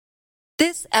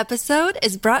This episode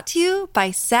is brought to you by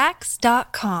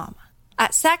Sax.com.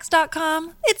 At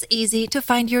Sax.com, it's easy to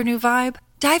find your new vibe.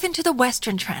 Dive into the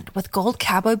Western trend with gold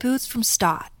cowboy boots from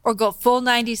Stott, or go full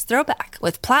 90s throwback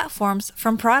with platforms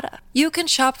from Prada. You can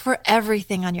shop for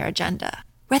everything on your agenda,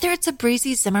 whether it's a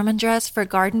breezy Zimmermann dress for a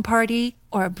garden party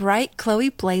or a bright Chloe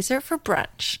blazer for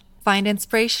brunch. Find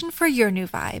inspiration for your new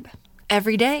vibe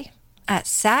every day at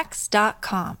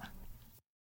Sax.com.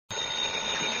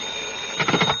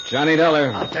 Johnny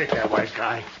Dollar. I'll take that, wise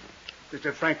guy. This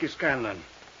is Frankie Scanlon.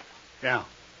 Yeah,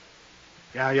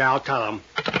 I'll tell him.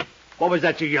 What was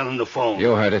that you yelled on the phone?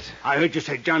 You heard it. I heard you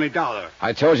say Johnny Dollar.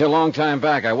 I told you a long time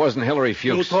back I wasn't Hillary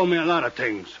Fuchs. You told me a lot of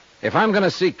things. If I'm going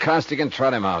to see Costigan,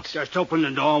 trot him out. Just open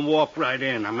the door and walk right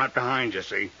in. I'm not behind you,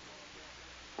 see?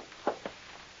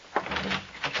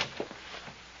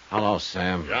 Hello,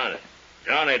 Sam.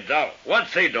 Johnny Dollar.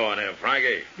 What's he doing here,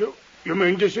 Frankie? You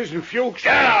mean this isn't Fuchs?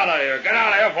 Get out of here. Get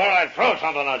out of here before I throw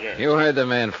something at you. You heard the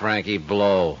man, Frankie.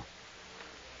 Blow.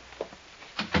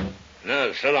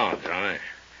 No, sit down, Johnny.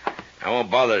 I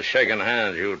won't bother shaking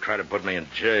hands. You tried to put me in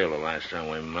jail the last time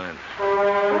we met.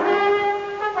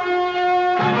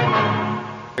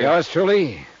 Yours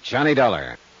truly, Johnny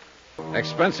Dollar.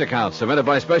 Expense account submitted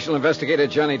by Special Investigator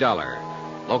Johnny Dollar.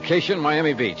 Location,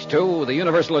 Miami Beach. To the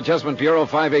Universal Adjustment Bureau,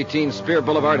 518 Spear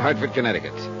Boulevard, Hartford,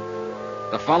 Connecticut.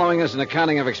 The following is an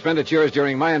accounting of expenditures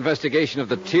during my investigation of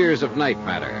the Tears of Night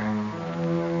matter.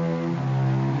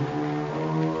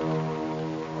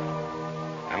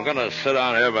 I'm going to sit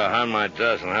down here behind my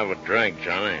desk and have a drink,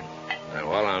 Johnny. And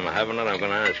while I'm having it, I'm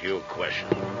going to ask you a question.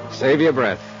 Save your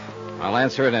breath. I'll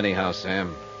answer it anyhow,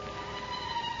 Sam.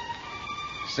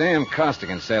 Sam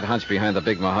Costigan sat hunched behind the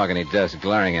big mahogany desk,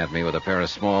 glaring at me with a pair of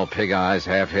small pig eyes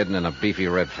half hidden in a beefy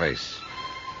red face.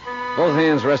 Both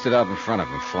hands rested out in front of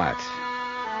him, flat.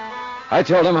 I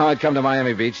told him how I'd come to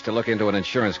Miami Beach to look into an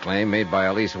insurance claim made by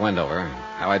Elise Wendover,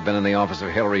 how I'd been in the office of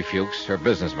Hillary Fuchs, her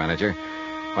business manager,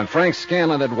 when Frank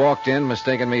Scanlon had walked in,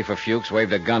 mistaken me for Fuchs,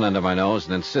 waved a gun under my nose,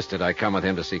 and insisted I come with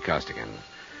him to see Costigan.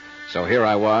 So here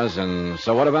I was, and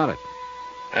so what about it?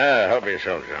 Help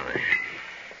yourself, Johnny.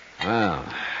 Well,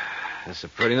 that's a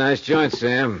pretty nice joint,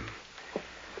 Sam.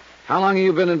 How long have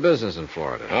you been in business in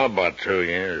Florida? Oh, about 2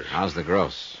 years. How's the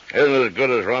gross? Isn't as good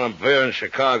as running beer in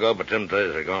Chicago, but them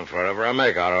days are gone forever. I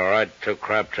make out all right. 2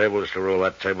 crap tables, 2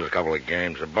 roulette tables, a couple of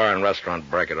games. A bar and restaurant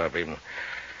break it up even.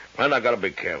 Well, I got to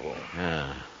be careful.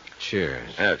 Yeah.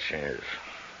 Cheers. Yeah, cheers.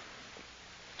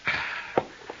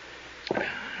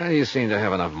 Well, you seem to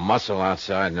have enough muscle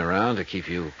outside and around to keep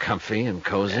you comfy and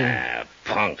cozy. Yeah,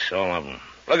 punks, all of them.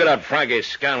 Look at that Frankie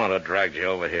Scanlon that dragged you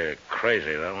over here.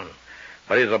 Crazy, that one.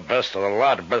 But he's the best of the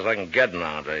lot, the best I can get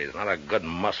nowadays. Not a good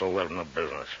muscle left in the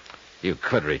business. You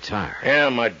could retire. Yeah, I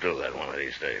might do that one of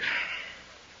these days.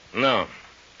 No.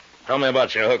 Tell me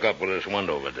about your hookup with this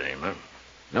Wendover dame, huh?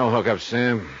 No hookup,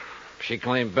 Sam. She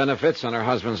claimed benefits on her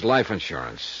husband's life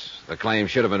insurance. The claim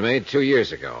should have been made 2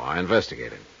 years ago. I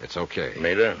investigated. It's okay.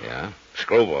 Made her? Yeah.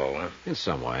 Screwball, huh? In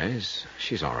some ways.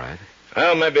 She's all right.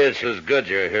 Well, maybe it's as good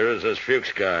you're here as this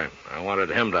Fuchs guy. I wanted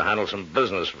him to handle some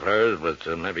business of hers, but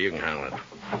maybe you can handle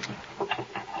it.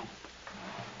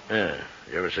 Yeah.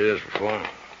 You ever see this before?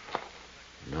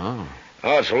 No.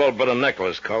 Oh, it's a little bit of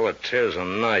necklace called the Tears of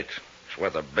Night. It's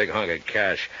worth a big hunk of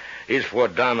cash. These 4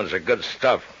 diamonds are good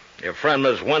stuff. Your friend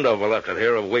Miss Wendover left it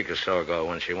here a week or so ago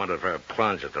when she wanted for a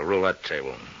plunge at the roulette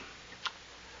table.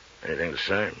 Anything to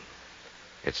say?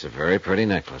 It's a very pretty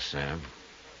necklace, Sam.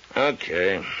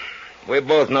 Okay. We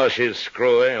both know she's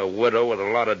screwy, a widow with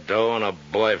a lot of dough and a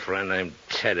boyfriend named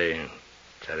Teddy.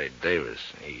 Teddy Davis.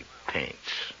 He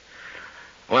paints.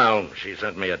 Well, she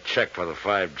sent me a check for the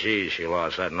 5 G's she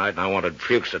lost that night, and I wanted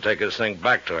Fuchs to take his thing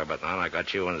back to her, but now I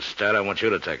got you instead. I want you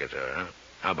to take it to her, huh?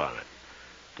 How about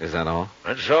it? Is that all?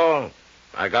 That's all.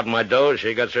 I got my dough.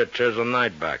 She gets her Tears of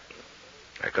Night back.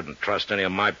 I couldn't trust any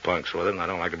of my punks with it, and I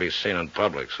don't like to be seen in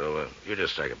public, so you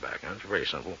just take it back, huh? It's very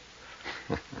simple.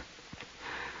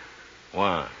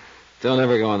 Why? Don't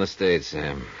ever go on the stage,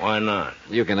 Sam. Why not?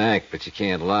 You can act, but you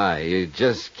can't lie. You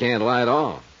just can't lie at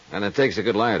all. And it takes a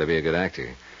good liar to be a good actor.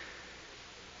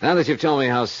 Now that you've told me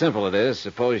how simple it is,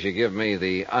 suppose you give me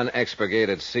the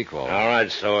unexpurgated sequel. All right,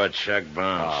 so a check Oh,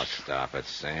 bounce. stop it,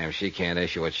 Sam. She can't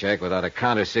issue a check without a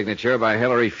countersignature by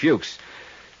Hillary Fuchs.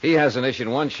 He hasn't issued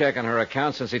 1 check on her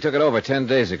account since he took it over 10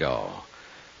 days ago.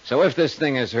 So if this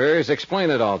thing is hers,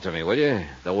 explain it all to me, will you?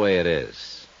 The way it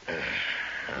is.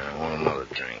 I want another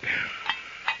drink.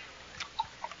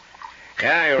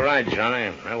 Yeah, you're right,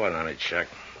 Johnny. There wasn't any check.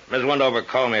 Miss Wendover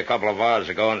called me a couple of hours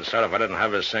ago and said if I didn't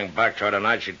have this thing back to her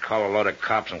tonight, she'd call a load of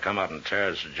cops and come out and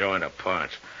tear this joint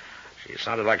apart. She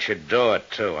sounded like she'd do it,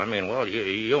 too. I mean, well,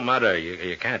 you met her.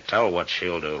 You can't tell what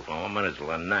she'll do from 1 minute to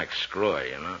the next. Screw her,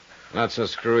 you know? Not so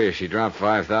screwy as she dropped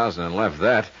 $5,000 and left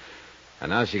that.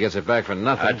 And now she gets it back for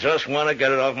nothing. I just want to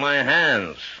get it off my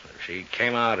hands. If she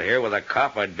came out here with a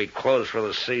cop, I'd be closed for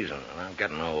the season. And I'm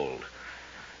getting old.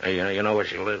 Hey, you know where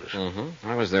she lives? Mm-hmm.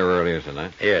 I was there earlier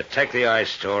tonight. Here, take the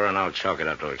ice to her, and I'll chalk it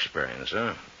up to experience,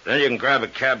 huh? Then you can grab a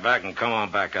cab back and come on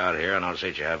back out here, and I'll see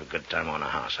that you have a good time on the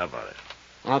house. How about it?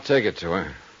 I'll take it to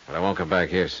her, but I won't come back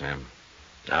here, Sam.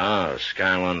 Oh,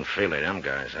 Scanlon, Feely, them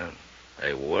guys, huh?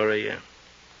 They worry you?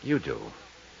 You do.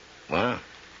 What?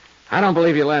 I don't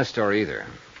believe your last story either.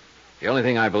 The only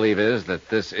thing I believe is that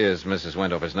this is Mrs.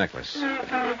 Wendover's necklace.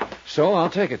 So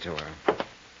I'll take it to her.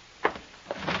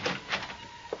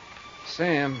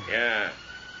 Sam. Yeah?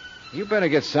 You better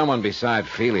get someone beside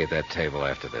Feely at that table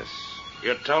after this.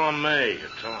 You're telling me. You're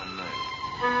telling me.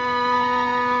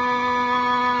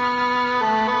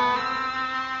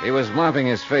 He was mopping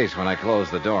his face when I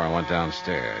closed the door and went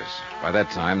downstairs. By that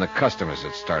time, the customers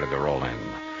had started to roll in.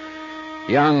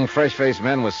 Young, fresh-faced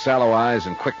men with sallow eyes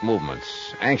and quick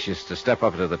movements, anxious to step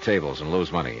up to the tables and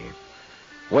lose money.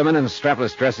 Women in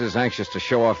strapless dresses, anxious to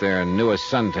show off their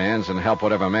newest suntans and help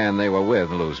whatever man they were with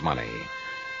lose money.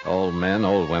 Old men,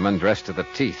 old women, dressed to the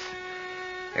teeth.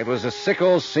 It was a sick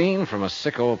old scene from a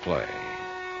sick old play.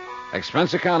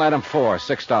 Expense account item 4,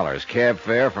 $6. Cab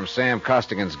fare from Sam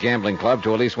Costigan's gambling club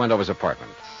to Elise Wendover's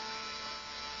apartment.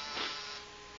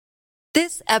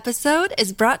 This episode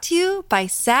is brought to you by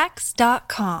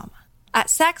Sax.com. At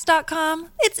Sax.com,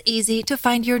 it's easy to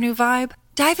find your new vibe.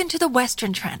 Dive into the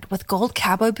Western trend with gold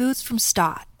cowboy boots from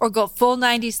Stott, or go full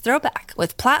 90s throwback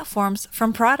with platforms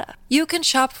from Prada. You can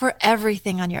shop for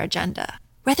everything on your agenda,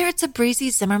 whether it's a breezy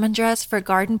Zimmermann dress for a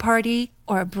garden party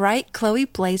or a bright Chloe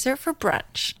blazer for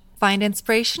brunch. Find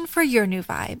inspiration for your new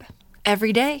vibe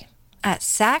every day at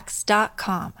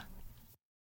Sax.com.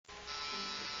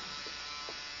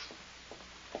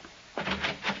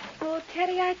 Oh,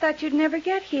 Teddy, I thought you'd never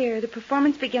get here. The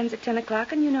performance begins at 10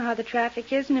 o'clock, and you know how the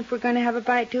traffic is, and if we're going to have a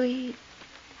bite to eat.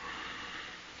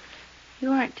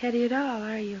 You aren't Teddy at all,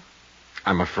 are you?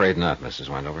 I'm afraid not, Mrs.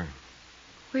 Wendover.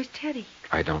 Where's Teddy?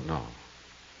 I don't know.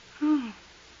 Oh.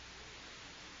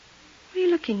 What are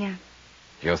you looking at?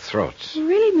 Your throat.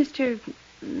 Really, Mr.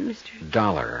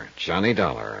 Dollar. Johnny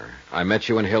Dollar. I met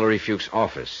you in Hillary Fuchs'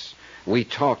 office. We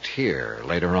talked here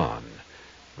later on.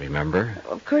 Remember?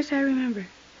 Of course I remember.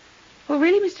 Well,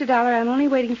 really, Mr. Dollar, I'm only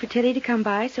waiting for Teddy to come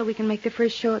by so we can make the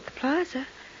first show at the plaza.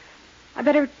 I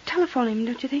better telephone him,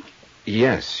 don't you think?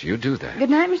 Yes, you do that.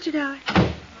 Good night, Mr. Dollar.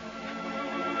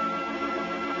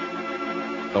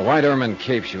 The white ermine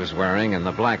cape she was wearing and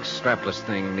the black strapless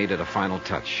thing needed a final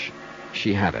touch.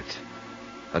 She had it.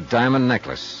 A diamond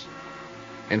necklace.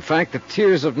 In fact, the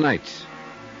Tears of Night,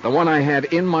 the one I had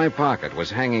in my pocket, was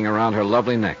hanging around her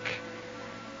lovely neck.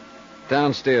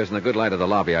 Downstairs in the good light of the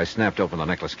lobby, I snapped open the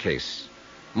necklace case.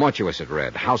 Mortuus it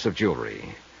read, House of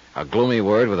Jewelry. A gloomy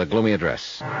word with a gloomy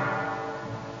address.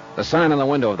 The sign on the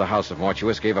window of the House of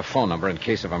Mortuus gave a phone number in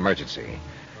case of emergency.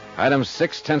 Item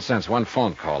 6, 10 cents, one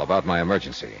phone call about my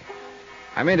emergency.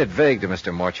 I made it vague to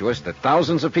Mr. Mortuus that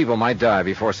thousands of people might die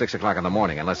before 6 o'clock in the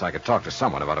morning unless I could talk to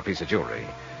someone about a piece of jewelry.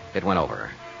 It went over.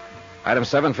 Item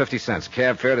 7, 50 cents,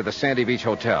 cab fare to the Sandy Beach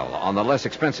Hotel on the less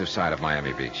expensive side of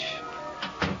Miami Beach.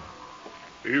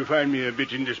 You find me a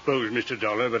bit indisposed, Mr.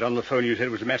 Dollar, but on the phone you said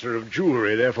it was a matter of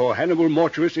jewelry. Therefore, Hannibal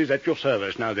Mortuus is at your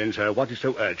service. Now then, sir, what is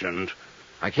so urgent?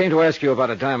 I came to ask you about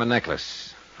a diamond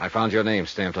necklace. I found your name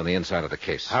stamped on the inside of the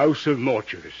case. House of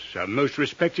Mortuus, a most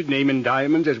respected name in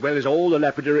diamonds as well as all the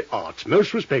lapidary arts.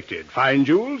 Most respected. Fine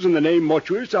jewels and the name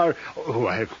Mortuus are... Oh,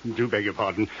 I do beg your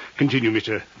pardon. Continue,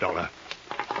 Mr. Dollar.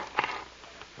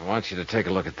 I want you to take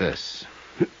a look at this.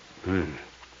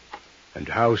 And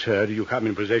how, sir, do you come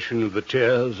in possession of the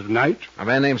Tears of Night? A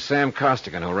man named Sam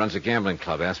Costigan, who runs a gambling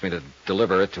club, asked me to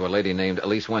deliver it to a lady named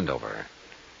Elise Wendover.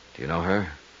 Do you know her?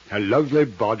 A lovely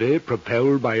body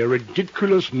propelled by a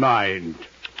ridiculous mind.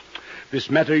 This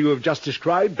matter you have just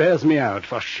described bears me out.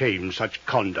 For shame, such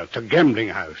conduct. A gambling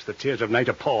house, the Tears of Night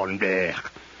a pawn. Blech.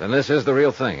 Then this is the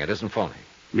real thing. It isn't phony.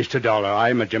 Mr. Dollar,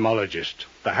 I'm a gemologist.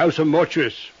 The House of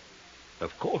Mortuus.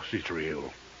 Of course it's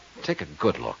real. Take a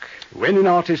good look. When an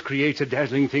artist creates a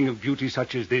dazzling thing of beauty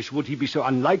such as this, would he be so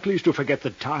unlikely as to forget the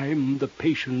time, the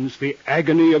patience, the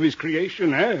agony of his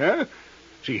creation, eh?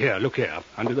 See here, look here,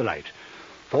 under the light.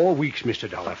 4 weeks, Mr.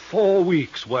 Dollar, 4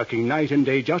 weeks working night and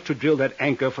day just to drill that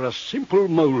anchor for a simple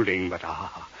molding. But,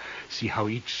 see how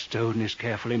each stone is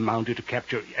carefully mounted to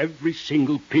capture every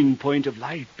single pinpoint of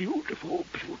light. Beautiful,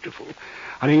 beautiful.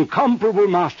 An incomparable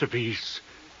masterpiece.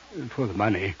 For the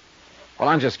money. Well,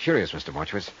 I'm just curious, Mr.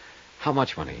 Mortuis. How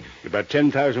much money? About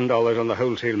 $10,000 on the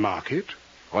wholesale market.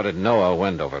 What did Noah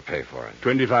Wendover pay for it?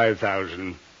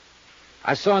 $25,000.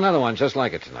 I saw another one just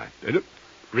like it tonight.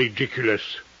 Ridiculous.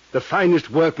 The finest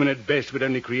workman at best would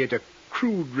only create a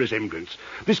crude resemblance.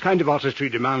 This kind of artistry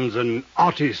demands an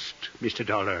artist, Mr.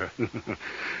 Dollar.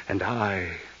 And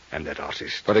I am that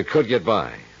artist. But it could get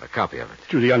by, a copy of it.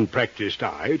 To the unpracticed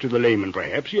eye, to the layman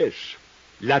perhaps, yes.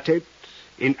 Latet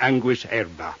in anguis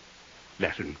herba.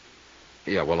 Latin.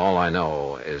 Yeah, well, all I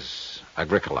know is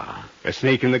agricola. A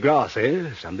snake in the grass, eh?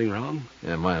 Something wrong?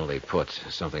 Yeah, mildly put.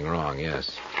 Something wrong,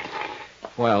 yes.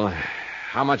 Well,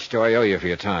 how much do I owe you for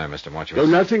your time, Mr. Mortuis? Oh,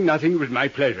 nothing. It was my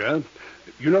pleasure.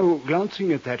 You know,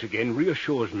 glancing at that again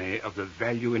reassures me of the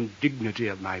value and dignity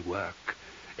of my work.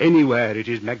 Anywhere it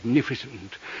is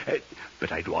magnificent.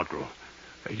 But I dawdle.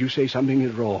 You say something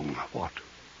is wrong. What?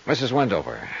 Mrs.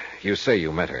 Wendover, you say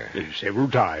you met her. Several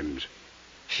times.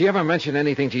 She ever mention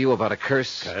anything to you about a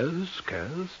curse?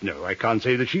 Curse? No, I can't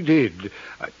say that she did.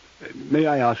 May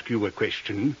I ask you a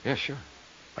question? Yeah, sure.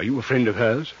 Are you a friend of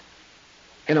hers?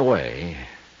 In a way,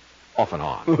 off and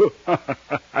on.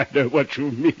 I know what you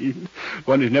mean.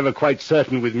 One is never quite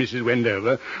certain with Mrs.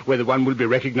 Wendover whether one will be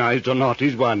recognized or not,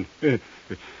 is one?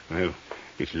 Well,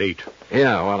 it's late.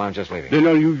 Yeah, well, I'm just leaving.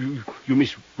 No, you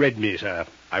misread me, sir.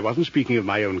 I wasn't speaking of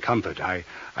my own comfort. I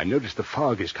noticed the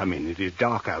fog has come in. It is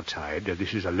dark outside.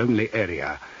 This is a lonely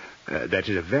area. That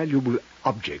is a valuable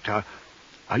object. Are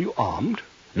you armed?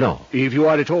 No. If you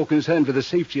are at all concerned for the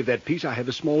safety of that piece, I have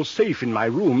a small safe in my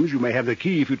rooms. You may have the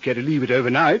key if you'd care to leave it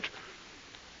overnight.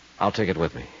 I'll take it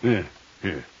with me. Yeah.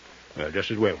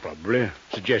 Just as well, probably.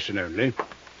 Suggestion only.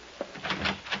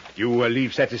 You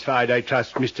leave satisfied, I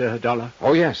trust, Mr. Dollar?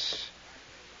 Oh, yes.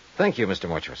 Thank you, Mr.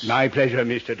 Mortuis. My pleasure,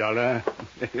 Mr. Dollar.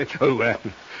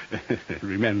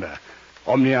 Remember,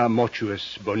 omnia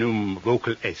mortuus bonum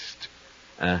vocal est.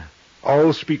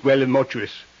 All speak well in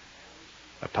mortuis.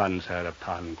 A pun, sir, a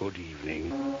pun. Good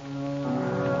evening.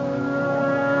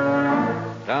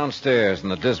 Downstairs in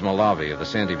the dismal lobby of the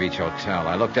Sandy Beach Hotel,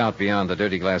 I looked out beyond the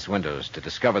dirty glass windows to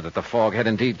discover that the fog had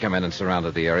indeed come in and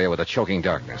surrounded the area with a choking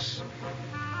darkness.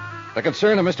 The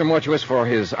concern of Mr. Mortuis for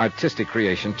his artistic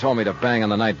creation told me to bang on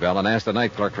the night bell and ask the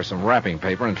night clerk for some wrapping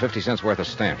paper and 50 cents worth of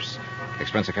stamps.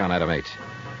 Expense account item 8.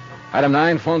 Item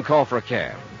 9, phone call for a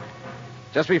cab.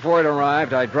 Just before it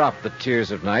arrived, I dropped the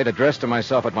Tears of Night addressed to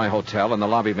myself at my hotel in the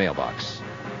lobby mailbox.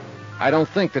 I don't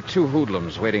think the two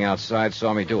hoodlums waiting outside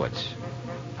saw me do it.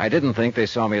 I didn't think they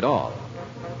saw me at all.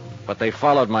 But they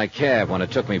followed my cab when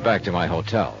it took me back to my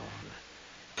hotel.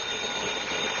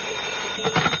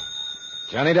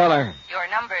 Johnny Dollar. Your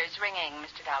number is ringing,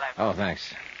 Mr. Dollar. Oh,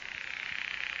 thanks.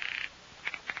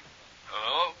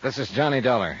 Hello? This is Johnny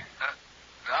Dollar.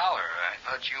 Dollar? I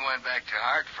thought you went back to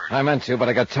Hartford. I meant to, but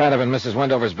I got tired of in Mrs.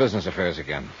 Wendover's business affairs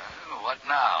again. What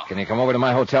now? Can you come over to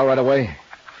my hotel right away?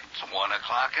 It's 1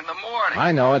 o'clock in the morning.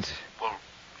 I know it. Well,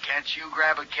 can't you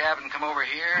grab a cab and come over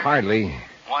here? Hardly.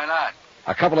 Why not?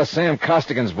 A couple of Sam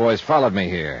Costigan's boys followed me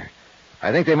here.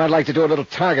 I think they might like to do a little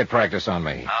target practice on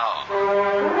me.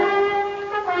 Oh.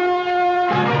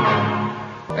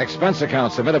 Expense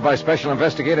account submitted by Special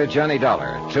Investigator Johnny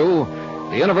Dollar to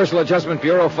the Universal Adjustment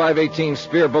Bureau, 518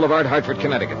 Spear Boulevard, Hartford,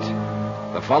 Connecticut.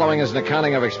 The following is an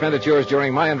accounting of expenditures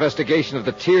during my investigation of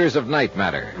the Tears of Night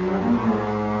matter.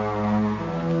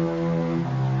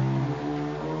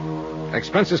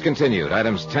 Expenses continued.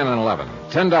 Items 10 and 11.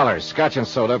 $10, scotch and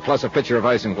soda, plus a pitcher of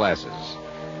ice and glasses.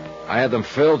 I had them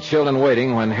filled, chilled, and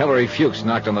waiting when Hilary Fuchs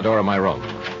knocked on the door of my room.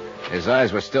 His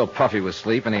eyes were still puffy with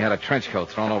sleep, and he had a trench coat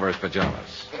thrown over his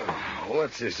pajamas.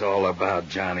 What's this all about,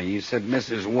 Johnny? You said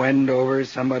Mrs. Wendover,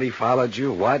 somebody followed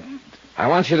you. What? I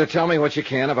want you to tell me what you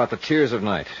can about the Tears of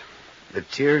Night. The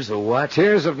Tears of what?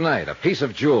 Tears of Night, a piece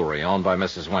of jewelry owned by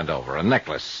Mrs. Wendover, a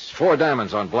necklace, 4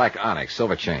 diamonds on black onyx,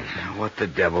 silver chain. What the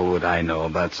devil would I know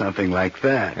about something like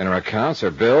that? In her accounts,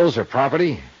 her bills, her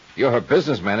property. You're her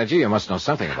business manager. You must know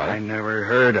something about it. I never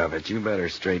heard of it. You better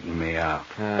straighten me out.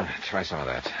 Try some of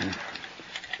that.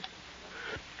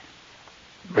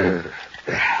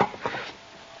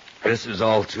 This is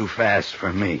all too fast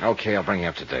for me. Okay, I'll bring you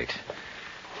up to date.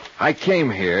 I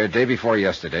came here day before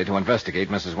yesterday to investigate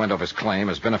Mrs. Wendover's claim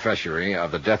as beneficiary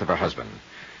of the death of her husband.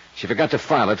 She forgot to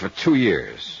file it for 2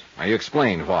 years. Now, you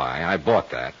explained why. I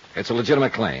bought that. It's a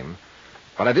legitimate claim.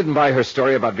 But I didn't buy her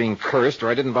story about being cursed, or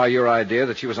I didn't buy your idea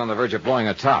that she was on the verge of blowing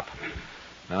her top.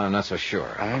 No, I'm not so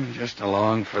sure. I'm just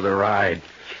along for the ride.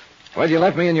 Well, you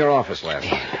left me in your office last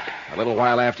night. A little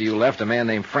while after you left, a man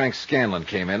named Frank Scanlon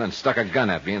came in and stuck a gun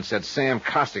at me and said Sam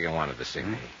Costigan wanted to see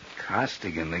me.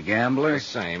 Costigan, the gambler? The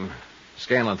same.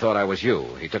 Scanlon thought I was you.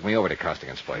 He took me over to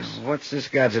Costigan's place. What's this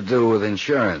got to do with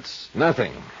insurance?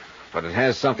 Nothing. but it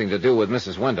has something to do with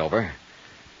Mrs. Wendover.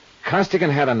 Costigan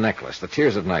had a necklace, the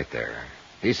Tears of Night there.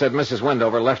 He said Mrs.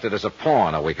 Wendover left it as a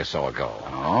pawn a week or so ago.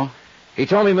 Oh? He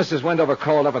told me Mrs. Wendover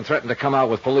called up and threatened to come out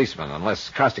with policemen unless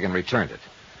Costigan returned it.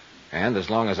 And as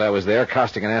long as I was there,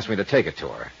 Costigan asked me to take it to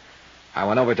her. I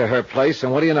went over to her place,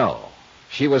 and what do you know?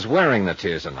 She was wearing the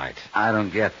Tears of Night. I don't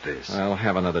get this. Well,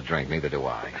 have another drink. Neither do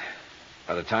I.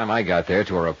 By the time I got there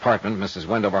to her apartment, Mrs.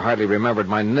 Wendover hardly remembered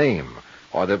my name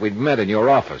or that we'd met in your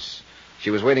office. She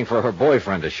was waiting for her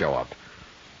boyfriend to show up.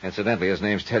 Incidentally, his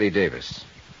name's Teddy Davis.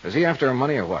 Is he after her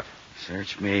money or what?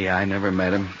 Search me. I never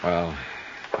met him. Well,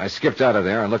 I skipped out of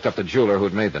there and looked up the jeweler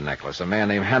who'd made the necklace, a man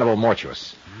named Hannibal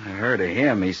Mortuus. I heard of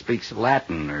him. He speaks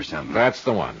Latin or something. That's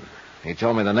the one. He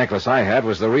told me the necklace I had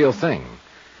was the real thing.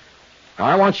 Now,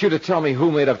 I want you to tell me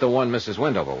who made up the one Mrs.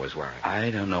 Wendover was wearing. I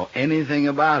don't know anything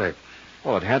about it.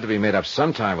 Well, it had to be made up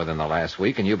sometime within the last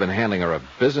week, and you've been handling her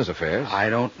business affairs. I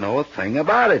don't know a thing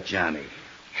about it, Johnny.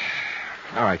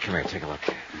 All right, come here. Take a look.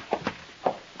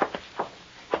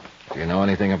 Do you know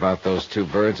anything about those two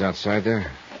birds outside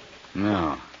there?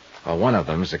 No. Well, one of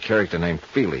them is a character named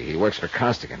Feely. He works for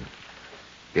Costigan.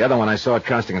 The other one I saw at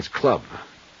Costigan's club.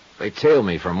 They tailed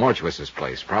me from Mortuus's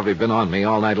place. Probably been on me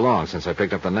all night long since I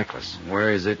picked up the necklace. Where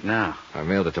is it now? I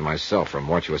mailed it to myself from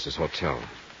Mortuus's hotel.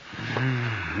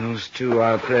 Those two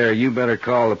out there, you better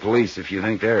call the police if you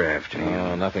think they're after you.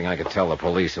 Oh, nothing I could tell the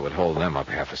police that would hold them up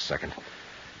half a second.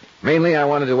 Mainly, I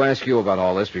wanted to ask you about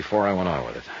all this before I went on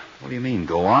with it. What do you mean,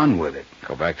 go on with it?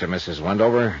 Go back to Mrs.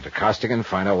 Wendover, to Costigan,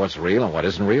 find out what's real and what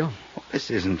isn't real? This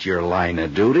isn't your line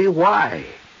of duty. Why?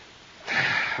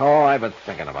 Oh, I've been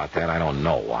thinking about that. I don't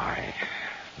know why.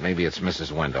 Maybe it's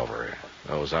Mrs. Wendover.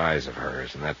 Those eyes of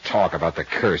hers and that talk about the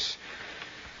curse.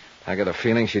 I get a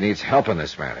feeling she needs help in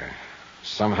this matter.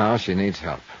 Somehow she needs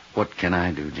help. What can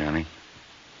I do, Johnny?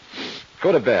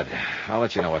 Go to bed. I'll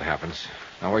let you know what happens.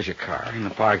 Now, where's your car? In the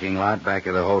parking lot back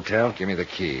of the hotel. Give me the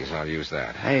keys. I'll use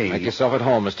that. Hey. Make yourself at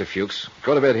home, Mr. Fuchs.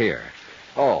 Go to bed here.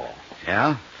 Oh.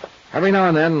 Yeah? Every now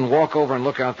and then, walk over and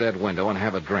look out that window and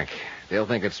have a drink. They'll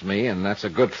think it's me, and that's a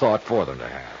good thought for them to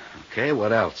have. Okay,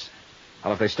 what else?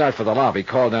 Well, if they start for the lobby,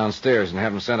 call downstairs and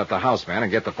have them send up the houseman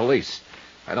and get the police.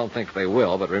 I don't think they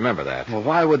will, but remember that. Well,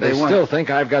 why would they want... still think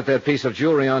I've got that piece of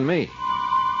jewelry on me.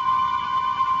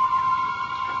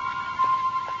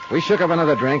 We shook up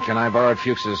another drink, and I borrowed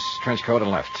Fuchs's trench coat and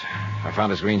left. I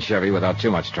found his green Chevy without too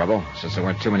much trouble, since there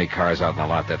weren't too many cars out in the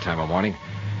lot that time of morning.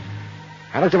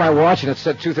 I looked at my watch, and it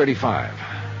said 2:35.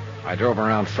 I drove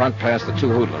around front past the two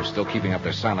hoodlums, still keeping up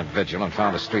their silent vigil, and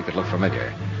found a street that looked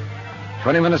familiar.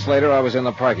 20 minutes later, I was in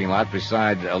the parking lot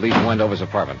beside Elise Wendover's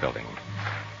apartment building.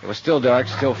 It was still dark,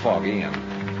 still foggy,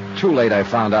 and too late I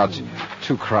found out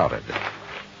too crowded.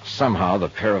 Somehow, the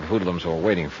pair of hoodlums were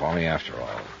waiting for me after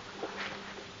all.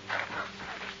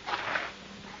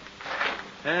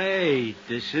 Hey,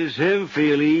 this is him,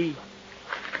 Feely.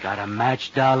 Got a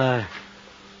match, Dollar?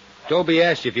 Toby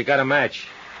asked you if you got a match.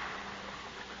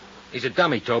 He's a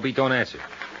dummy, Toby. Don't answer.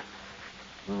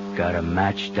 Got a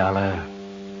match, Dollar?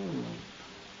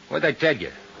 What'd I tell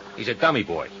you? He's a dummy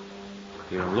boy.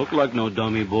 You don't look like no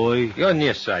dummy boy. You're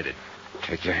nearsighted.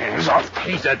 Take your hands off.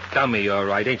 He's a dummy, all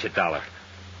right, ain't you, Dollar?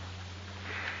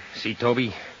 See,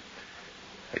 Toby?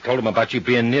 I told him about you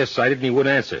being nearsighted, and he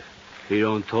wouldn't answer. He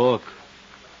don't talk.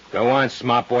 Go on,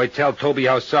 smart boy. Tell Toby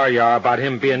how sorry you are about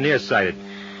him being nearsighted.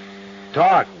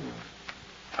 Talk.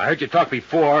 I heard you talk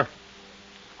before.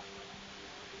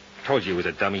 Told you he was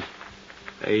a dummy.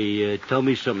 Hey, tell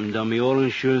me something, dummy. All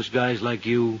insurance guys like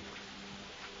you?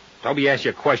 Toby asked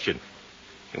you a question.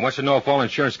 He wants to know if all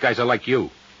insurance guys are like you.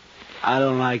 I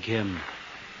don't like him.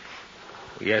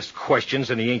 We asked questions,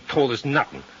 and he ain't told us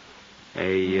nothing.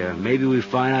 Hey, maybe we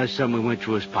find out something went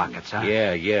through his pockets, huh?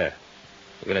 Yeah.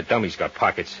 Even a dummy's got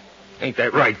pockets. Ain't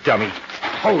that right, dummy?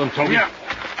 Hold him, Toby. Yeah.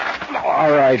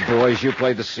 All right, boys, you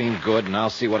played the scene good, and I'll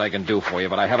see what I can do for you,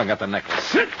 but I haven't got the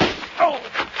necklace.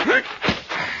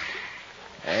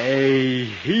 Hey,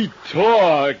 he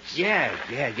talks.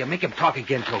 Yeah, you make him talk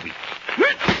again, Toby.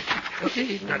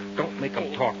 Now, don't make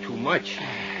him talk too much.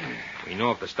 We know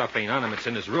if the stuff ain't on him, it's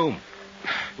in his room.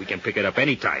 We can pick it up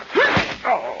anytime.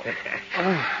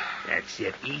 That's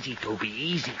it. Easy, Toby,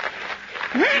 easy.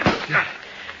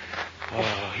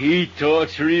 Oh, he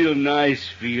talks real nice,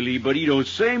 Feely, but he don't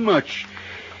say much.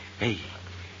 Hey,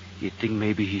 you think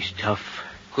maybe he's tough?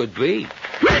 Could be.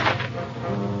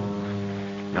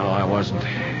 No, I wasn't.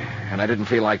 And I didn't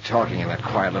feel like talking in that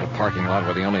quiet little parking lot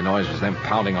where the only noise was them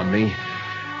pounding on me.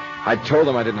 I told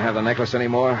them I didn't have the necklace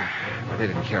anymore, but they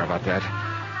didn't care about that.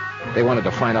 They wanted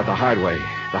to find out the hard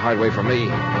way for me.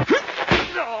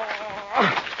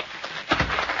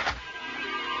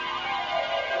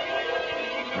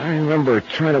 I remember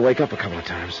trying to wake up a couple of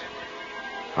times.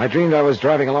 I dreamed I was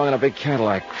driving along in a big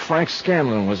Cadillac. Frank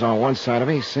Scanlon was on one side of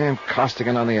me, Sam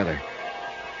Costigan on the other.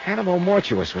 Hannibal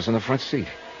Mortuus was in the front seat.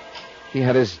 He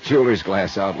had his jeweler's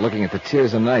glass out, looking at the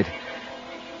tears of night.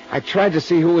 I tried to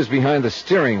see who was behind the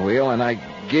steering wheel, and I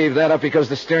gave that up because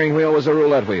the steering wheel was a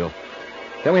roulette wheel.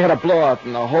 Then we had a blowout,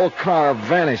 and the whole car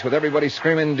vanished with everybody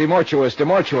screaming, "Demortuus,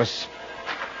 Demortuus."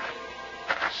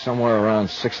 Somewhere around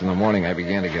 6 in the morning, I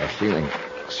began to get a feeling,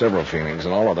 several feelings,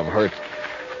 and all of them hurt.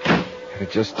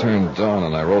 It just turned dawn,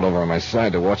 and I rolled over on my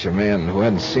side to watch a man who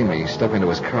hadn't seen me step into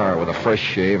his car with a fresh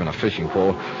shave and a fishing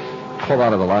pole, pull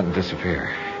out of the lot and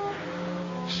disappear.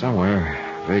 Somewhere,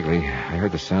 vaguely, I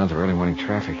heard the sounds of early morning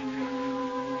traffic.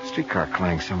 A streetcar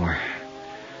clanged somewhere.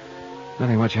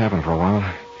 Nothing much happened for a while.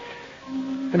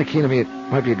 Then it came to me it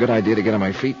might be a good idea to get on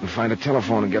my feet and find a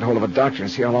telephone and get hold of a doctor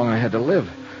and see how long I had to live.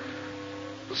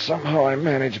 Somehow I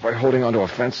managed by holding onto a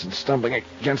fence and stumbling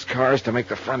against cars to make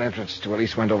the front entrance to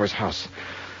Elise Wendover's house.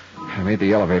 I made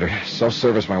the elevator,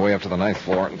 self-serviced my way up to the 9th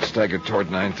floor, and staggered toward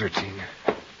 913.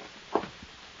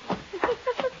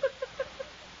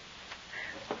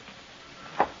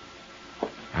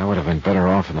 I would have been better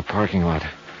off in the parking lot.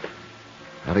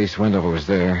 Elise Wendover was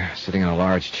there, sitting in a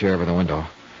large chair by the window.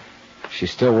 She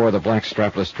still wore the black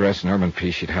strapless dress and ermine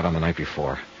piece she'd had on the night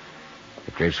before.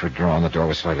 The drapes were drawn, the door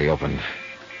was slightly open.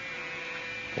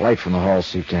 Light from the hall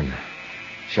seeped in.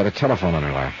 She had a telephone on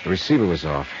her lap. The receiver was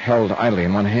off, held idly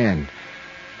in one hand.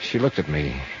 She looked at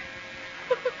me.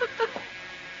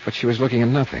 But she was looking at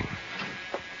nothing.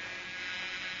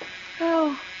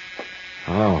 Oh.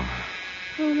 Hello.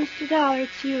 Oh, Mr. Dollar,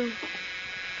 it's you.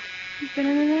 You've been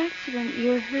in an accident.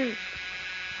 You're hurt.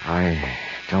 I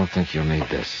don't think you'll need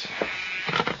this.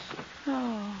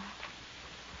 Oh.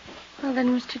 Well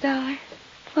then, Mr. Dollar.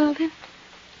 Well then.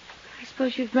 I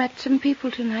suppose you've met some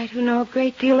people tonight who know a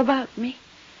great deal about me.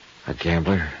 A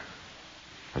gambler?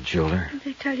 A jeweler? Did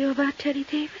they tell you about Teddy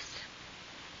Davis?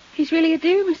 He's really a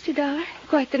dear, Mr. Dollar.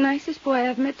 Quite the nicest boy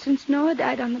I've met since Noah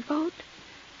died on the boat.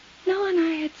 Noah and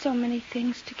I had so many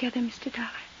things together, Mr. Dollar.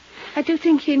 I do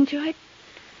think he enjoyed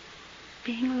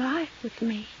being alive with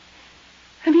me.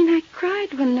 I mean, I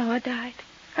cried when Noah died.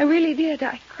 I really did.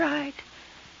 I cried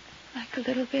like a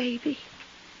little baby.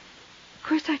 Of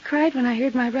course, I cried when I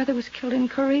heard my brother was killed in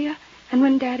Korea and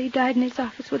when Daddy died in his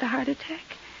office with a heart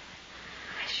attack.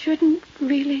 I shouldn't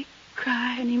really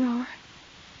cry anymore.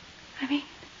 I mean,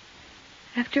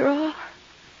 after all,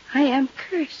 I am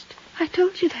cursed. I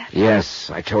told you that.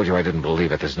 Yes, I told you I didn't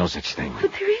believe it. There's no such thing.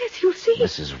 But there is, you'll see.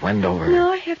 Mrs. Wendover.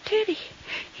 No, I have Teddy.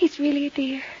 He's really a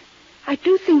dear. I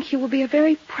do think he will be a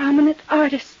very prominent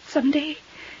artist someday.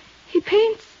 He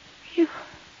paints. You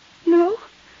know?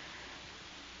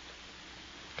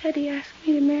 Teddy asked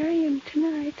me to marry him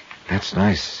tonight. That's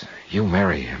nice. You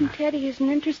marry him. And Teddy isn't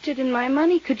interested in my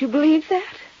money. Could you believe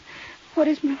that? What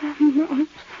is Mom?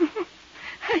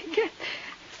 I can't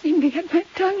seem to get my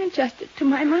tongue adjusted to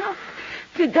my mouth.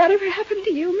 Did that ever happen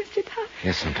to you, Mr. Dollar?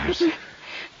 Yes, sometimes.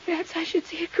 Perhaps I should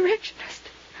see a correctionist.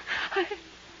 I'm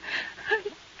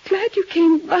glad you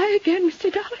came by again,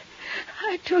 Mr. Dollar.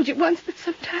 I told you once that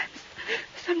sometimes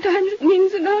it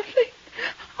means an awfully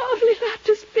lot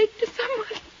to speak to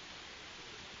someone.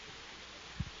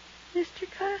 Mr.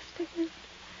 Costigan.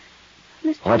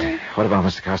 What about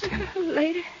Mr. Costigan?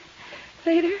 Later.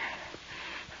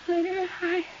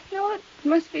 I know it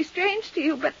must be strange to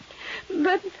you, but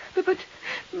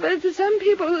some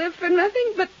people live for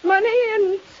nothing but money,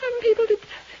 and some people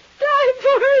die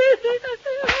for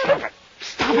it.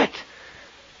 Stop it!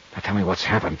 Now tell me what's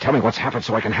happened. Tell me what's happened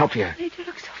so I can help you. They do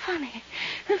look so funny.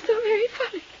 They're so very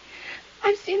funny.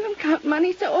 I've seen them count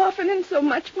money so often and so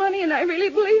much money, and I really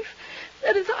believe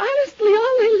that is honestly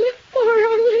all they live for.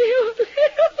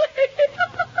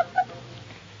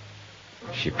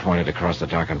 She pointed across the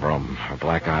darkened room. Her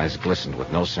black eyes glistened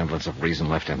with no semblance of reason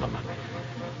left in them.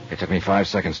 It took me 5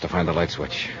 seconds to find the light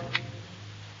switch.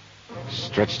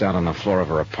 Stretched out on the floor of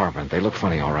her apartment, they look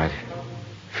funny, all right.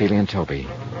 Feely and Toby.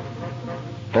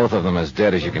 Both of them as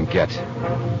dead as you can get.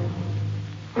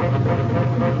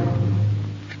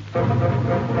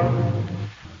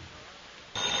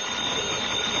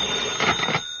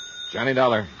 Johnny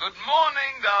Dollar. Good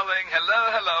morning, darling.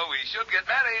 Hello. We should get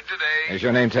married today. Is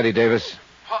your name Teddy Davis?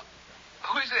 What?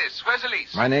 Who is this? Where's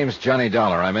Elise? My name's Johnny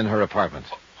Dollar. I'm in her apartment.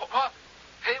 What?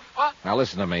 Hey, what? Now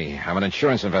listen to me. I'm an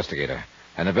insurance investigator.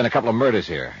 And there have been a couple of murders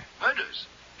here. Murders?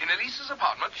 In Elise's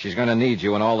apartment? She's going to need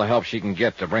you and all the help she can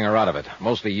get to bring her out of it.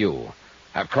 Mostly you.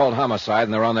 I've called homicide,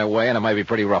 and they're on their way, and it might be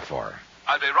pretty rough for her.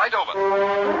 I'll be right over.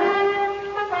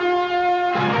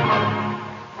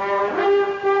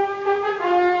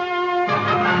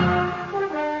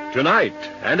 Tonight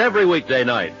and every weekday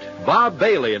night, Bob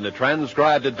Bailey in the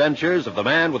transcribed adventures of the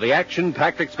man with the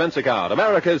action-packed expense account,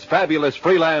 America's fabulous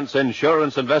freelance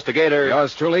insurance investigator.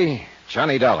 Yours truly,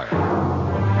 Johnny Dollar.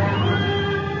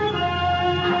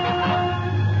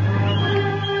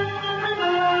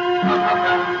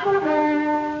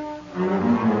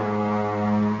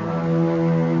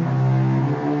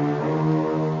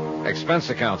 Expense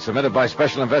account submitted by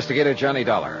Special Investigator Johnny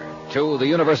Dollar to the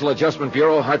Universal Adjustment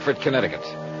Bureau, Hartford, Connecticut.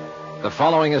 The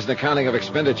following is an accounting of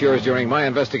expenditures during my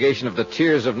investigation of the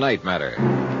Tears of Night matter.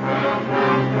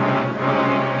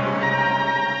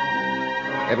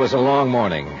 It was a long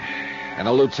morning, and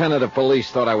a lieutenant of police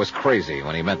thought I was crazy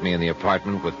when he met me in the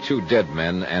apartment with 2 dead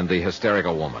men and the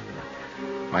hysterical woman.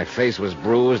 My face was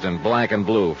bruised and black and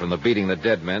blue from the beating the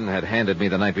dead men had handed me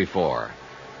the night before.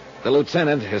 The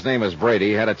lieutenant, his name is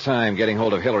Brady, had a time getting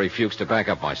hold of Hillary Fuchs to back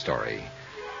up my story.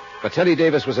 But Teddy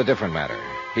Davis was a different matter.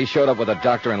 He showed up with a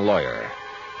doctor and lawyer.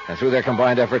 And through their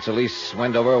combined efforts, Elise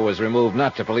Wendover was removed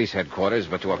not to police headquarters,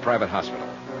 but to a private hospital.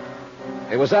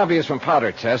 It was obvious from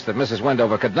powder tests that Mrs.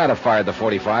 Wendover could not have fired the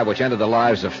 .45 which ended the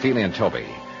lives of Feely and Toby.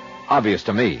 Obvious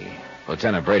to me.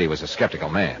 Lieutenant Brady was a skeptical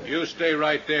man. You stay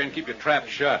right there and keep your trap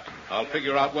shut. I'll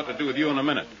figure out what to do with you in a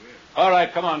minute. All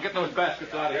right, come on, get those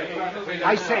baskets out of here.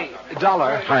 I say,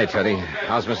 Dollar. Hi, Teddy.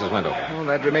 How's Mrs. Wendover? Well,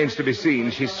 that remains to be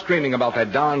seen. She's screaming about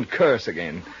that darned curse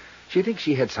again. She thinks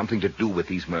she had something to do with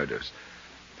these murders.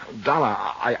 Dollar,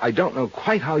 I don't know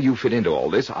quite how you fit into all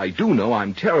this. I do know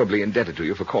I'm terribly indebted to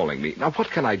you for calling me. Now, what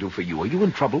can I do for you? Are you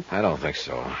in trouble? I don't think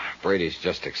so. Brady's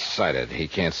just excited. He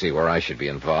can't see where I should be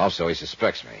involved, so he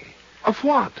suspects me. Of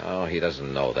what? Oh, he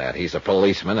doesn't know that. He's a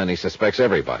policeman, and he suspects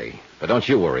everybody. But don't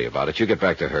you worry about it. You get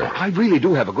back to her. I really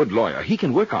do have a good lawyer. He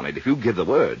can work on it if you give the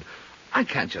word. I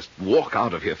can't just walk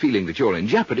out of here feeling that you're in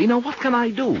jeopardy. Now, what can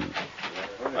I do?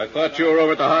 I thought you were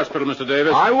over at the hospital, Mr.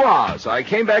 Davis. I was. I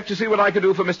came back to see what I could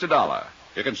do for Mr. Dollar.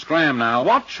 You can scram now.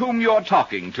 Watch whom you're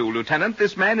talking to, Lieutenant.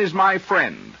 This man is my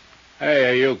friend. Hey,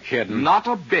 are you kidding? Not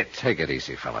a bit. Take it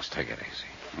easy, fellas. Take it easy.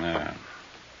 Yeah.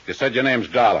 You said your name's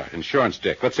Dollar, insurance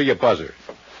dick. Let's see your buzzer.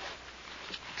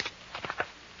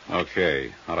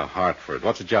 Okay, out of Hartford.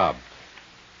 What's the job?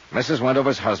 Mrs.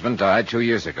 Wendover's husband died 2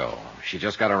 years ago. She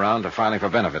just got around to filing for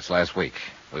benefits last week.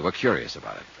 We were curious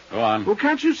about it. Go on. Well,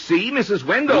 can't you see, Mrs.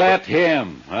 Wendover? Let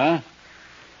him, huh?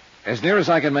 As near as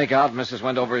I can make out, Mrs.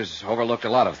 Wendover's overlooked a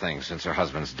lot of things since her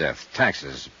husband's death.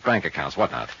 Taxes, bank accounts,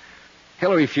 whatnot.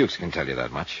 Hillary Fuchs can tell you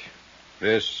that much.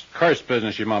 This curse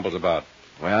business she mumbles about.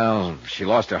 Well, she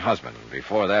lost her husband.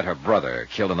 Before that, her brother,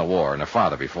 killed in the war, and her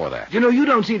father before that. You know, you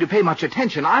don't seem to pay much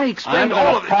attention. I explained all of it.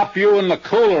 I'm going to pop you in the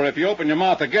cooler if you open your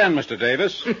mouth again, Mr.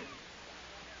 Davis.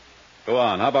 Go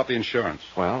on. How about the insurance?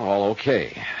 Well, all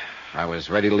okay. I was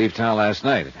ready to leave town last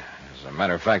night. As a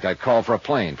matter of fact, I'd called for a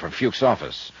plane from Fuchs'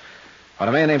 office. But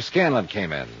a man named Scanlon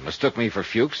came in, mistook me for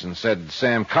Fuchs, and said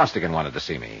Sam Costigan wanted to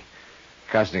see me.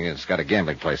 Costigan's got a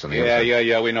gambling place on the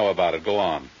Yeah, we know about it. Go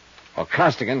on. Well,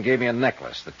 Costigan gave me a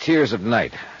necklace, the Tears of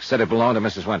Night. Said it belonged to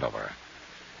Mrs. Wendover.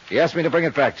 He asked me to bring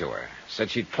it back to her. Said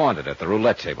she'd pawned it at the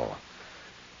roulette table.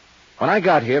 When I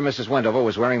got here, Mrs. Wendover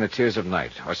was wearing the Tears of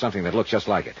Night, or something that looked just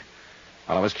like it.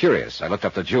 Well, I was curious. I looked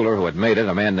up the jeweler who had made it,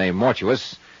 a man named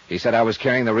Mortuus. He said I was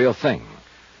carrying the real thing.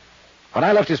 When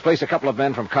I left his place, a couple of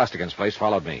men from Costigan's place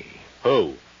followed me.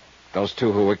 Who? Those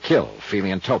 2 who were killed,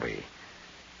 Feely and Toby.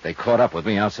 They caught up with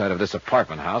me outside of this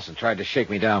apartment house and tried to shake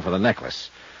me down for the necklace.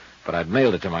 But I'd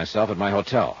mailed it to myself at my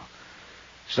hotel.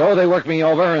 So they worked me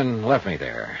over and left me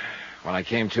there. When I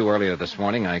came to earlier this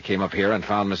morning, I came up here and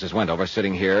found Mrs. Wendover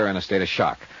sitting here in a state of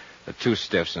shock. The 2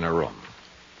 stiffs in her room.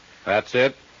 That's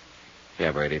it?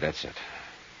 Yeah, Brady, that's it.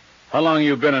 How long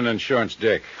you been an insurance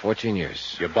dick? 14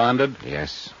 years. You bonded?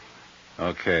 Yes.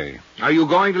 Okay. Are you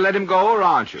going to let him go, or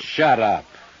aren't you? Shut up.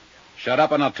 Shut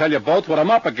up, and I'll tell you both what I'm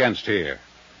up against here.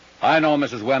 I know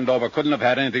Mrs. Wendover couldn't have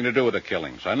had anything to do with the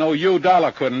killings. I know you,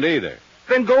 Dollar, couldn't either.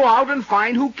 Then go out and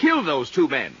find who killed those 2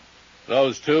 men.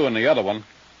 Those 2 and the other one.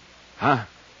 Huh?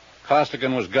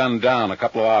 Costigan was gunned down a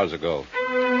couple of hours ago.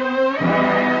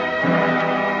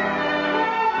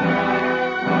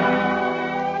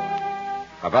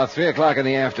 About 3 o'clock in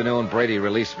the afternoon, Brady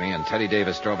released me, and Teddy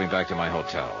Davis drove me back to my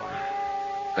hotel.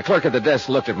 The clerk at the desk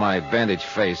looked at my bandaged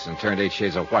face and turned 8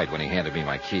 shades of white when he handed me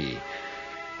my key.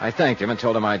 I thanked him and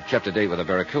told him I'd kept a date with a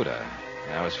Barracuda.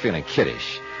 I was feeling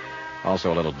kiddish,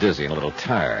 also a little dizzy and a little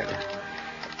tired.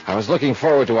 I was looking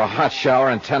forward to a hot shower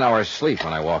and 10 hours sleep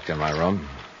when I walked in my room.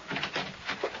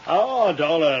 Oh,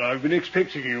 Dollar, I've been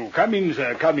expecting you. Come in,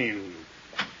 sir, come in.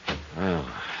 Well,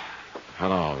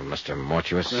 hello, Mr.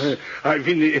 Mortuus. I've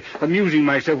been amusing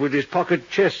myself with this pocket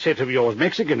chess set of yours.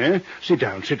 Mexican, eh? Sit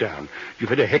down, sit down.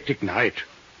 You've had a hectic night.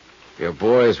 Your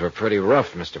boys were pretty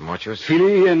rough, Mr. Mortuus.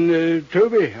 Philly and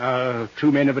Toby are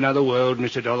two men of another world,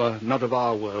 Mr. Dollar, not of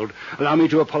our world. Allow me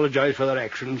to apologize for their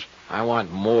actions. I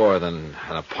want more than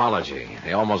an apology.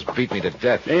 They almost beat me to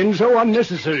death. And so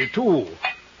unnecessary, too.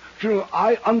 You know,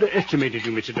 I underestimated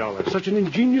you, Mr. Dollar. Such an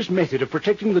ingenious method of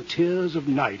protecting the tears of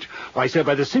night. Why, sir,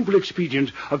 by the simple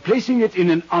expedient of placing it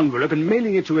in an envelope and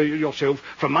mailing it to yourself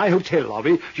from my hotel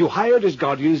lobby, you hired as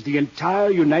guardians the entire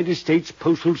United States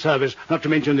Postal Service, not to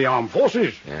mention the armed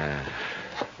forces. Yeah.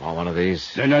 Want one of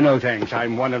these? No, thanks.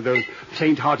 I'm one of those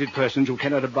faint-hearted persons who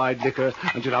cannot abide liquor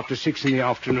until after 6 in the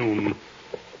afternoon.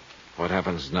 What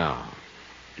happens now?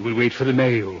 We'll wait for the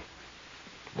mail.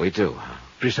 We do, huh?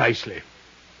 Precisely.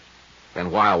 And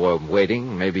while we're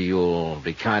waiting, maybe you'll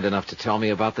be kind enough to tell me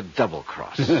about the double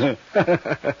cross. If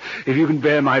you can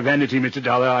bear my vanity, Mr.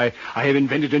 Dollar, I have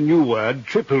invented a new word,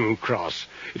 triple cross.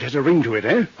 It has a ring to it,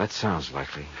 eh? That sounds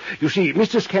likely. You see,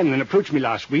 Mr. Scanlon approached me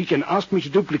last week and asked me to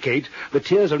duplicate the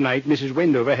Tears of Night Mrs.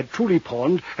 Wendover had truly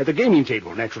pawned at the gaming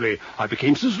table. Naturally, I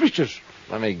became suspicious.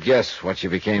 Let me guess what you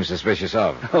became suspicious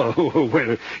of. Oh,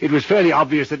 well, it was fairly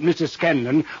obvious that Mr.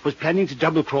 Scanlon was planning to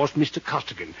double-cross Mr.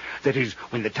 Costigan. That is,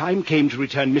 when the time came to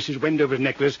return Mrs. Wendover's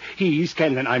necklace, he,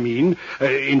 Scanlon,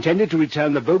 intended to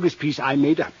return the bogus piece I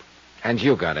made up. And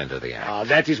you got into the act.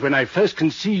 That is when I first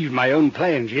conceived my own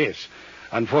plans, yes.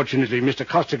 Unfortunately, Mr.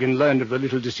 Costigan learned of the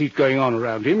little deceit going on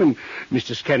around him, and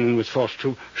Mr. Scanlon was forced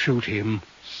to shoot him.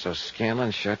 So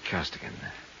Scanlon shot Costigan.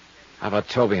 How about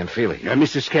Toby and Feely?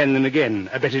 Mr. Scanlon again,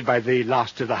 abetted by the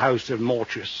last of the house of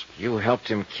Mortius. You helped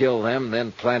him kill them,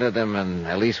 then planted them in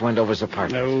Elise Wendover's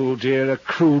apartment. Oh, dear, a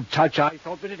crude touch, I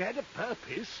thought, but it had a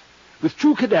purpose. With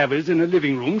 2 cadavers in a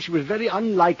living room, she was very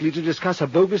unlikely to discuss a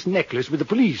bogus necklace with the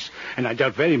police, and I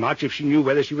doubt very much if she knew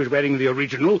whether she was wearing the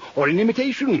original or an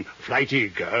imitation. Flighty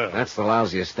girl. That's the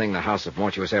lousiest thing the house of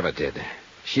Mortuus ever did.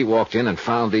 She walked in and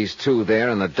found these 2 there,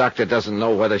 and the doctor doesn't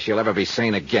know whether she'll ever be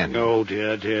sane again. Oh,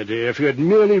 dear. If you had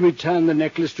merely returned the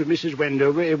necklace to Mrs.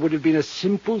 Wendover, it would have been a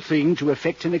simple thing to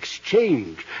effect an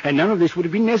exchange, and none of this would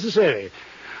have been necessary.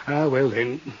 Well,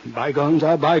 then, bygones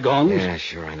are bygones. Yeah,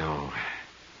 sure, I know.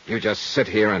 You just sit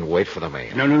here and wait for the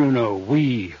mail. No.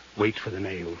 We wait for the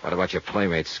mail. What about your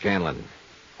playmate, Scanlon?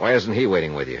 Why isn't he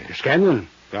waiting with you? Scanlon?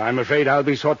 I'm afraid I'll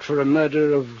be sought for a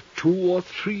murder of 2 or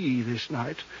 3 this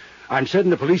night. I'm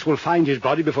certain the police will find his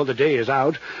body before the day is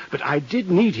out, but I did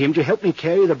need him to help me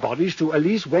carry the bodies to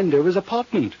Elise Wendover's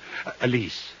apartment.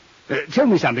 Elise. Tell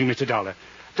me something, Mr. Dollar.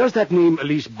 Does that name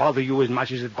Elise bother you as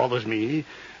much as it bothers me?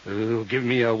 Give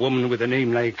me a woman with a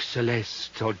name like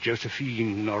Celeste or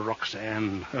Josephine or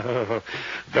Roxanne.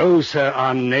 Those, sir,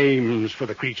 are names for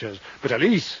the creatures. But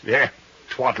Elise,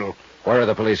 twaddle. Where are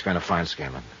the police going to find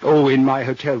Scanlon? Oh, in my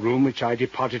hotel room, which I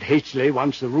departed hastily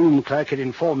once the room clerk had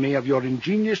informed me of your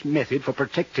ingenious method for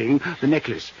protecting the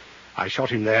necklace. I shot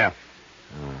him there.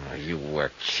 Oh, you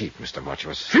work cheap, Mr.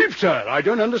 Mortuus. Cheap, sir? I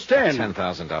don't understand.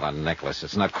 $10,000 necklace.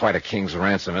 It's not quite a king's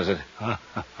ransom, is it?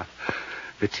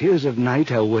 The Tears of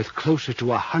Night are worth closer to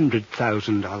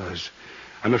 $100,000.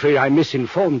 I'm afraid I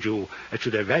misinformed you as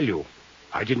to their value.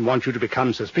 I didn't want you to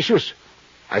become suspicious.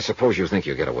 I suppose you think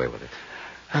you'll get away with it.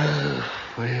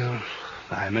 Well,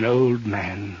 I'm an old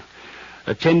man.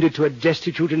 Attended to a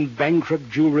destitute and bankrupt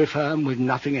jewelry firm with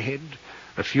nothing ahead.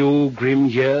 A few grim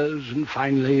years, and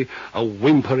finally a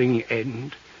whimpering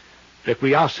end.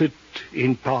 Requiescit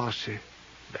in pace.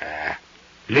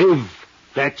 Live.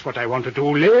 That's what I want to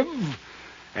do. Live.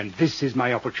 And this is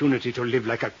my opportunity to live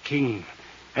like a king.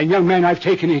 And, young man, I've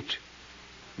taken it.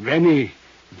 Veni,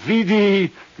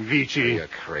 vidi, vici. You're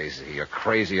crazy. You're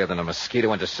crazier than a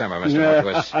mosquito in December, Mr.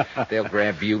 Mortuus. They'll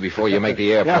grab you before you make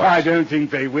the airport. No, I don't think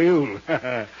they will.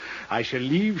 I shall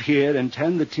leave here and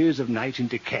turn the Tears of Night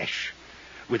into cash.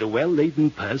 With a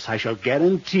well-laden purse, I shall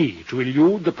guarantee to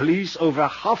elude the police over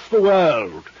half the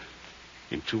world.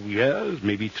 In 2 years,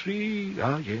 maybe 3,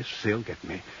 yes, they'll get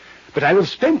me. But I will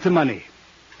spend the money.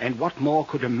 And what more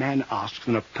could a man ask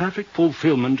than a perfect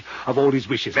fulfillment of all his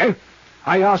wishes, eh?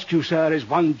 I ask you, sir, as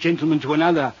one gentleman to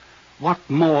another, what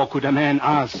more could a man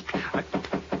ask?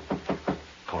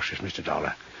 Cautious, Mr.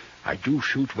 Dollar. I do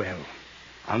shoot well.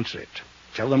 Answer it.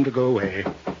 Tell them to go away.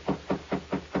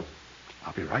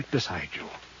 I'll be right beside you.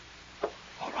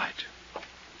 All right.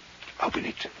 Open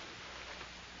it.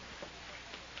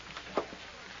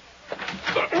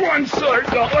 One side,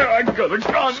 Dollar, I got a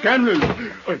gun. Scanlon!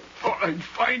 I thought I'd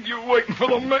find you waiting for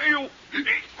the mail.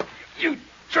 You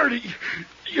dirty...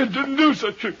 You didn't do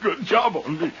such a good job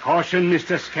on me. Caution,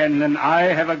 Mr. Scanlon. I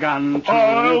have a gun, too.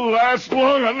 I'll last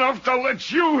long enough to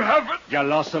let you have it. Your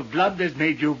loss of blood has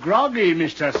made you groggy,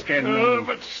 Mr. Scanlon.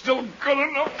 But still good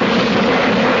enough.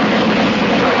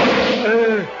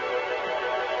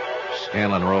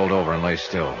 Scanlon rolled over and lay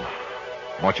still.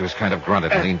 Mortuus kind of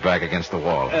grunted and leaned back against the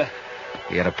wall.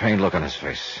 He had a pained look on his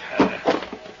face.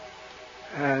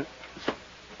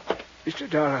 Mr.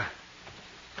 Dollar.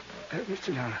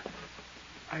 Mr. Dollar.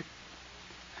 I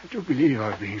do believe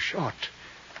I've been shot.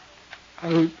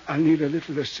 I'll need a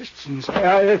little assistance.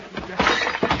 I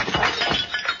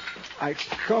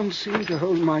can't seem to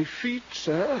hold my feet,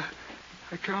 sir.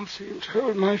 I can't seem to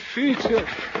hold my feet.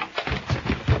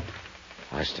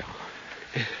 Lie still.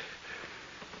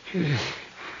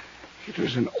 It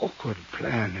was an awkward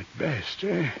plan at best,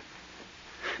 eh?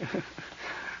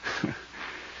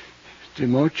 De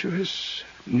mortuis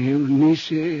nil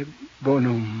nisi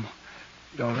bonum,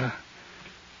 Dollar.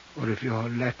 Or if your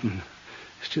Latin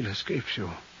still escapes you,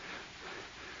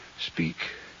 speak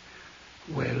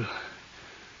well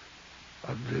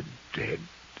of the dead.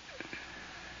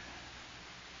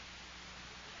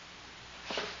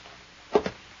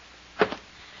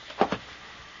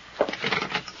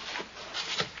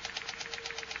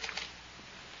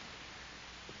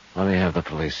 Let me have the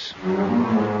police.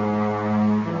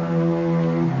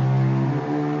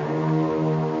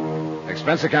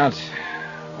 Expense account.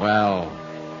 Well,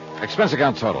 expense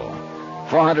account total.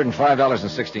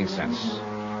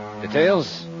 $405.16.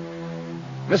 Details?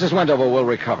 Mrs. Wendover will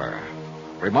recover.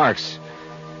 Remarks?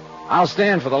 I'll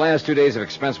stand for the last 2 days of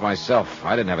expense myself.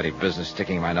 I didn't have any business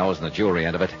sticking my nose in the jewelry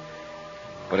end of it.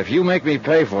 But if you make me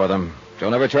pay for them,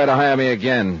 don't ever try to hire me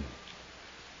again.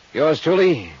 Yours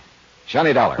truly,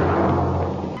 Johnny Dollar.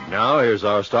 Now, here's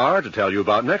our star to tell you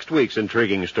about next week's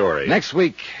intriguing story. Next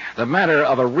week, the matter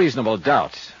of a reasonable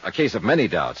doubt. A case of many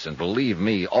doubts, and believe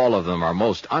me, all of them are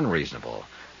most unreasonable.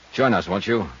 Join us, won't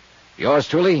you? Yours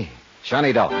truly,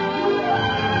 Johnny Dollar.